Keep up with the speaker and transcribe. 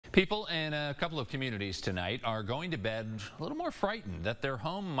People in a couple of communities tonight are going to bed a little more frightened that their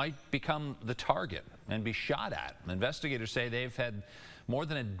home might become the target and be shot at. Investigators say they've had more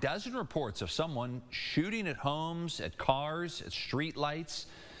than a dozen reports of someone shooting at homes, at cars, at street lights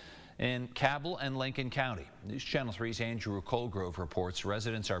in Cabell and Lincoln County. News Channel 3's Andrew Colgrove reports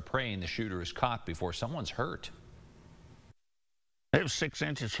residents are praying the shooter is caught before someone's hurt. It was 6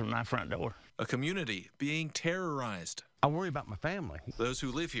 inches from my front door. A community being terrorized. I worry about my family. Those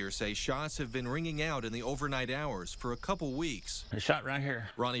who live here say shots have been ringing out in the overnight hours for a couple weeks. A shot right here.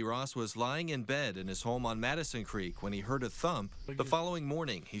 Ronnie Ross was lying in bed in his home on Madison Creek when he heard a thump. The following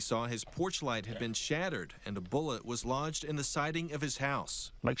morning, he saw his porch light had been shattered and a bullet was lodged in the siding of his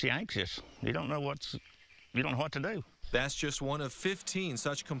house. Makes you anxious. You don't know what to do. That's just one of 15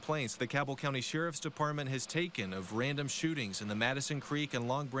 such complaints the Cabell County Sheriff's Department has taken of random shootings in the Madison Creek and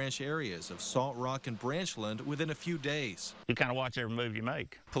Long Branch areas of Salt Rock and Branchland within a few days. You kind of watch every move you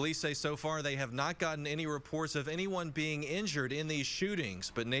make. Police say so far they have not gotten any reports of anyone being injured in these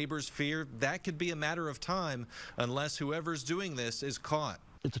shootings, but neighbors fear that could be a matter of time unless whoever's doing this is caught.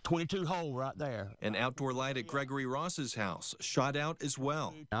 It's a 22 hole right there. An outdoor light at Gregory Ross's house shot out as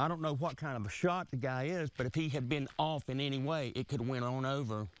well. Now, I don't know what kind of a shot the guy is, but if he had been off in any way, it could have went on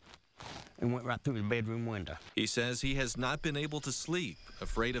over and went right through the bedroom window. He says he has not been able to sleep,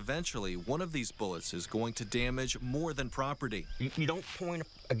 afraid eventually one of these bullets is going to damage more than property. You don't point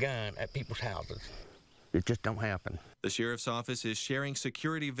a gun at people's houses. It just don't happen. The sheriff's office is sharing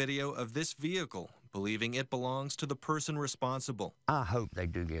security video of this vehicle, believing it belongs to the person responsible. I hope they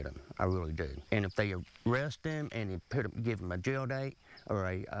do get him. I really do. And if they arrest him and give him a jail date or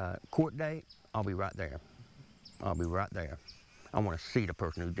a court date, I'll be right there. I'll be right there. I want to see the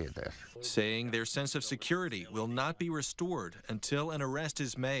person who did this. Saying their sense of security will not be restored until an arrest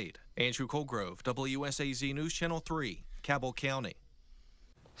is made. Andrew Colgrove, WSAZ News Channel 3, Cabell County.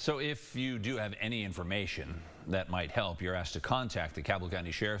 So if you do have any information that might help, you're asked to contact the Cabell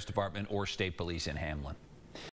County Sheriff's Department or State Police in Hamlin.